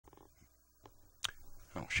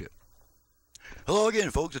shit. Hello again,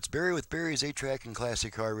 folks. It's Barry with Barry's 8-Track and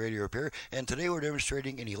Classic Car Radio Repair, and today we're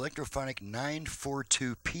demonstrating an Electrophonic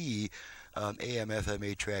 942P AM-FM-8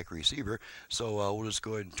 8-track receiver. So we'll just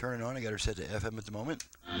go ahead and turn it on. I got her set to FM at the moment.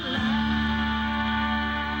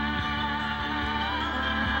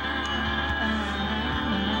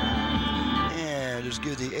 And just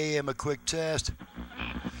give the AM a quick test.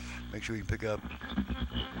 Make sure we can pick up.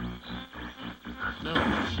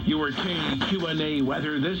 Your KQ&A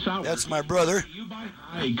weather this hour. That's my brother. You by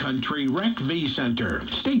High Country Rec V Center.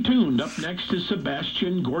 Stay tuned. Up next is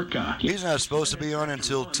Sebastian Gorka. He's not supposed to be on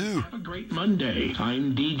until 2. Have a great Monday.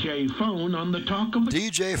 I'm DJ Phone on the Talk of the...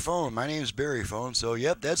 DJ Phone. My name's Barry Phone. So,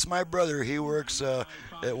 yep, that's my brother. He works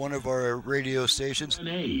at one of our radio stations.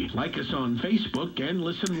 Like us on Facebook and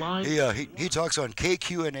listen live. He talks on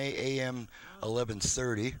KQ&A AM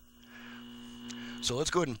 1130. So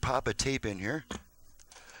let's go ahead and pop a tape in here.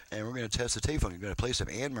 And we're going to test the tape function. We're going to play some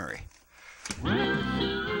Anne Murray. I'm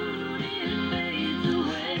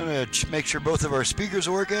going to make sure both of our speakers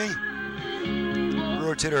are working.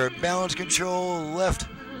 Rotate our balance control left,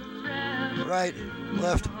 right,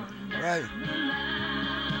 left, right.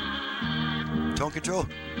 Tone control.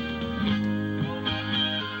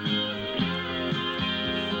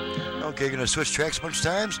 Okay, going to switch tracks a bunch of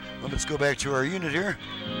times. Let's go back to our unit here.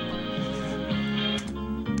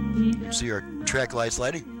 See our track lights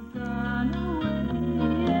lighting.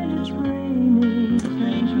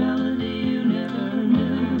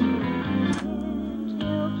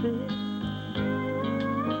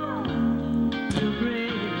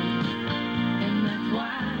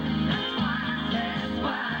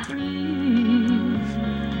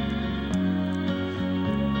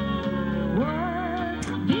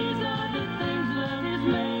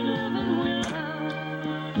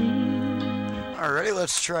 Alrighty,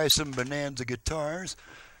 let's try some Bonanza guitars.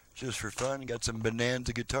 Just for fun, got some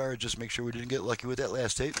Bonanza guitars. Just make sure we didn't get lucky with that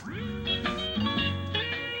last tape.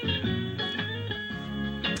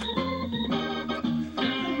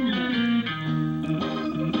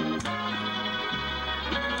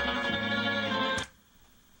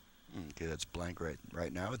 Okay, that's blank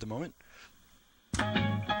right now at the moment.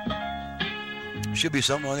 Should be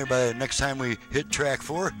something on there by the next time we hit track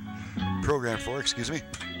 4. Program 4, excuse me.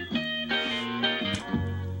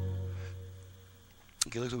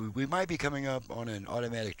 Okay, looks like we might be coming up on an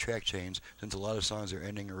automatic track change since a lot of songs are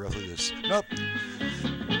ending roughly this. Nope.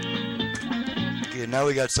 Okay, now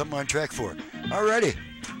we got something on track 4. Alrighty.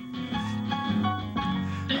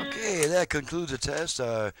 Okay, that concludes the test.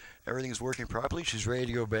 Everything's working properly. She's ready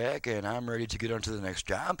to go back, and I'm ready to get on to the next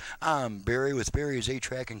job. I'm Barry with Barry's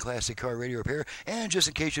 8-Track and Classic Car Radio Repair. And just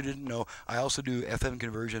in case you didn't know, I also do FM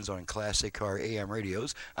conversions on classic car AM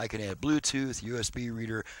radios. I can add Bluetooth, USB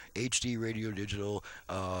reader, HD radio digital,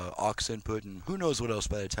 aux input, and who knows what else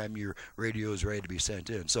by the time your radio is ready to be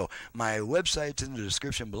sent in. So my website's in the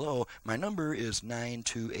description below. My number is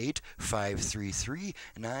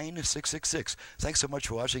 928-533-9666. Thanks so much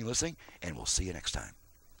for watching and listening, and we'll see you next time.